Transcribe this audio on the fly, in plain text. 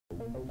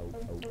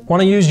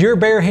Want to use your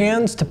bare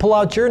hands to pull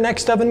out your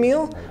next oven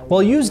meal?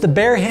 Well, use the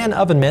bare hand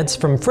oven mitts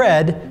from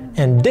Fred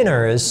and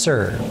dinner is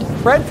served.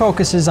 Fred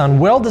focuses on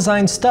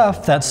well-designed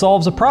stuff that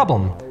solves a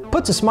problem,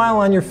 puts a smile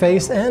on your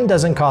face, and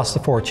doesn't cost a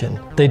fortune.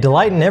 They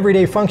delight in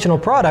everyday functional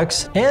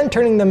products and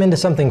turning them into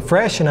something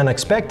fresh and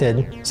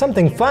unexpected,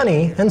 something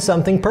funny, and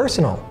something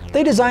personal.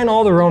 They design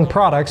all their own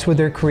products with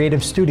their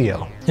creative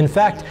studio. In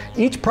fact,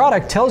 each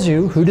product tells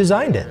you who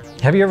designed it.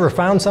 Have you ever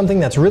found something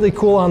that's really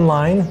cool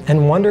online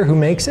and wonder who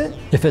makes it?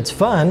 If it's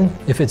fun,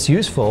 if it's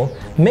useful,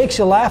 makes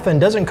you laugh and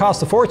doesn't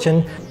cost a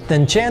fortune,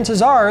 then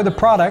chances are the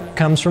product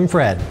comes from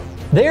Fred.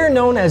 They are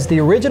known as the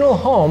original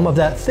home of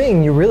that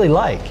thing you really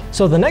like.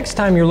 So the next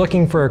time you're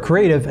looking for a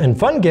creative and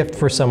fun gift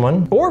for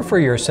someone or for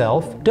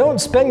yourself, don't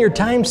spend your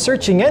time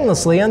searching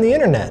endlessly on the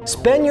internet.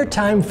 Spend your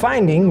time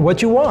finding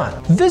what you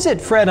want. Visit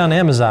Fred on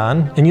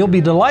Amazon and you'll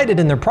be delighted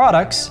in their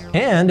products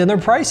and in their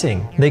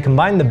pricing. They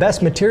combine the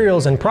best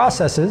materials and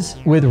processes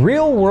with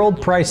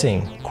real-world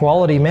pricing,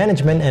 quality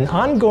management, and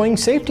ongoing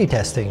safety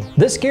testing.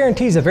 This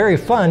guarantees a very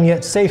fun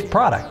yet safe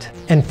product.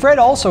 And Fred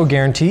also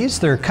guarantees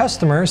their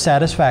customer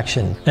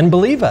satisfaction. And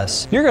believe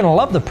us, you're going to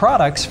love the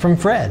products from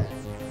Fred.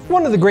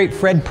 One of the great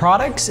Fred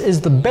products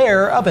is the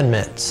Bear Oven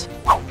Mitts.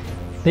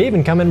 They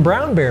even come in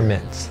brown bear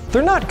mitts.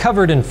 They're not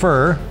covered in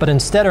fur, but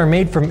instead are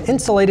made from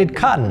insulated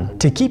cotton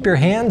to keep your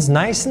hands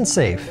nice and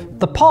safe.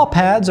 The paw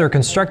pads are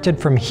constructed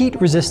from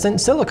heat-resistant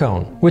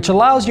silicone, which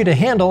allows you to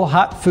handle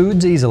hot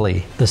foods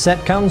easily. The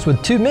set comes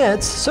with 2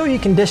 mitts, so you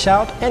can dish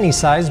out any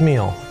size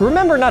meal.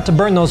 Remember not to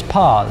burn those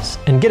paws,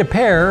 and get a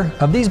pair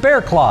of these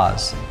bear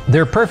claws.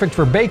 They're perfect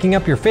for baking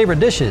up your favorite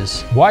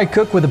dishes. Why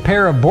cook with a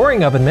pair of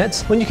boring oven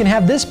mitts when you can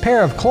have this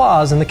pair of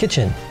claws in the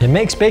kitchen? It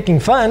makes baking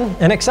fun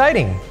and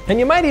exciting, and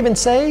you might even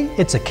say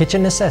it's a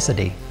kitchen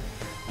necessity.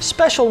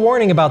 Special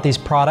warning about these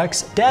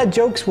products: dad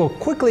jokes will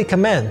quickly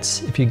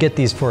commence if you get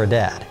these for a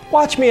dad.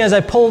 Watch me as I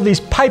pull these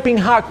piping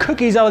hot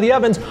cookies out of the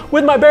ovens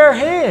with my bare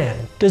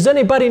hand. Does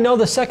anybody know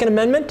the Second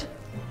Amendment?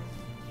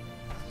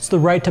 It's the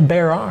right to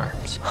bear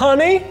arms.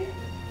 Honey?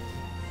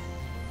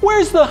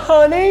 Where's the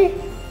honey?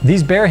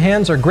 These bare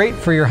hands are great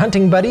for your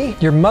hunting buddy,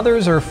 your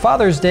Mother's or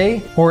Father's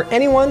Day, or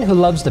anyone who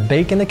loves to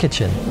bake in the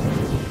kitchen.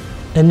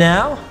 And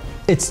now,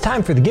 it's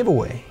time for the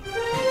giveaway.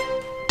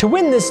 To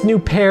win this new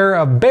pair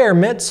of bear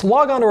mitts,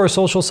 log on to our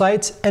social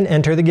sites and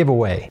enter the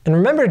giveaway. And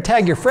remember to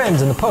tag your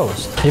friends in the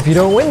post. If you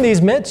don't win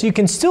these mitts, you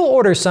can still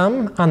order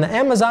some on the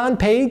Amazon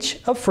page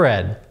of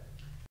Fred.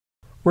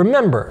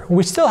 Remember,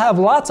 we still have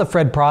lots of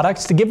Fred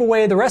products to give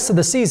away the rest of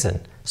the season,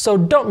 so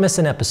don't miss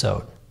an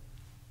episode.